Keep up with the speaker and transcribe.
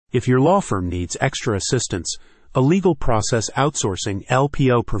If your law firm needs extra assistance, a legal process outsourcing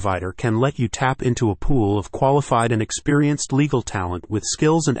 (LPO) provider can let you tap into a pool of qualified and experienced legal talent with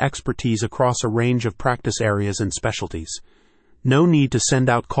skills and expertise across a range of practice areas and specialties. No need to send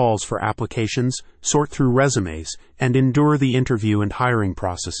out calls for applications, sort through resumes, and endure the interview and hiring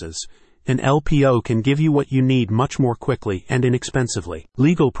processes. An LPO can give you what you need much more quickly and inexpensively.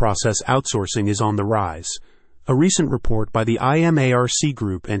 Legal process outsourcing is on the rise. A recent report by the IMARC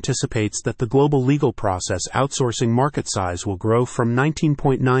Group anticipates that the global legal process outsourcing market size will grow from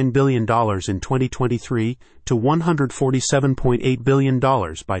 $19.9 billion in 2023 to $147.8 billion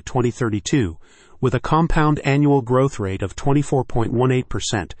by 2032, with a compound annual growth rate of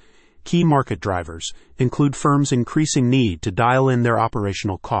 24.18%. Key market drivers include firms' increasing need to dial in their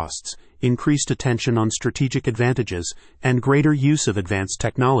operational costs, increased attention on strategic advantages, and greater use of advanced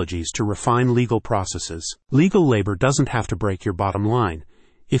technologies to refine legal processes. Legal labor doesn't have to break your bottom line.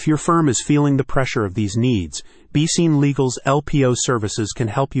 If your firm is feeling the pressure of these needs, BeSeen Legal's LPO services can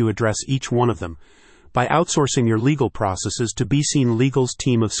help you address each one of them. By outsourcing your legal processes to BeSeen Legal's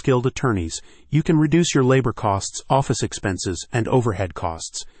team of skilled attorneys, you can reduce your labor costs, office expenses, and overhead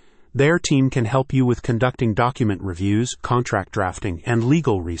costs. Their team can help you with conducting document reviews, contract drafting, and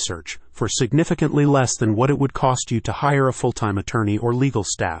legal research for significantly less than what it would cost you to hire a full-time attorney or legal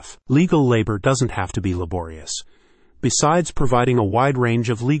staff. Legal labor doesn't have to be laborious. Besides providing a wide range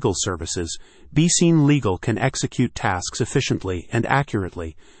of legal services, BeSeen Legal can execute tasks efficiently and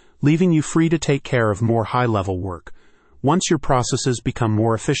accurately, leaving you free to take care of more high-level work. Once your processes become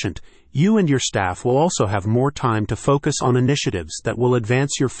more efficient, you and your staff will also have more time to focus on initiatives that will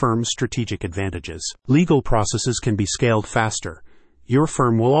advance your firm's strategic advantages. Legal processes can be scaled faster. Your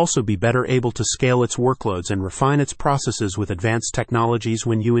firm will also be better able to scale its workloads and refine its processes with advanced technologies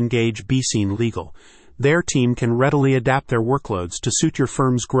when you engage BeSeen Legal. Their team can readily adapt their workloads to suit your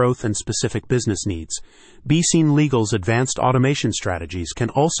firm's growth and specific business needs. BeSeen Legal's advanced automation strategies can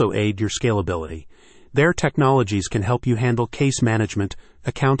also aid your scalability. Their technologies can help you handle case management,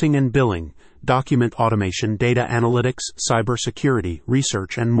 accounting and billing, document automation, data analytics, cybersecurity,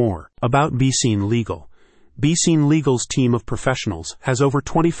 research, and more. About BeSeen Legal. BeSeen Legal's team of professionals has over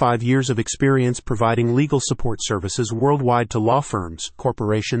 25 years of experience providing legal support services worldwide to law firms,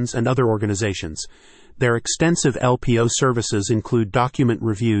 corporations, and other organizations. Their extensive LPO services include document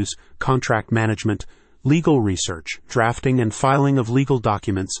reviews, contract management, legal research, drafting and filing of legal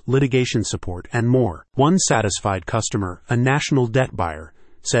documents, litigation support, and more. One satisfied customer, a national debt buyer,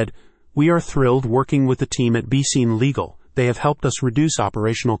 said, "We are thrilled working with the team at BeSeen Legal. They have helped us reduce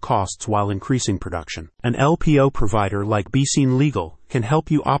operational costs while increasing production." An LPO provider like BeSeen Legal can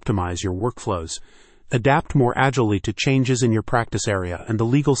help you optimize your workflows, adapt more agilely to changes in your practice area and the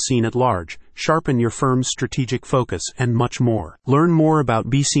legal scene at large, sharpen your firm's strategic focus, and much more. Learn more about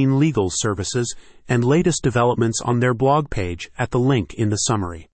BeSeen Legal's services and latest developments on their blog page at the link in the summary.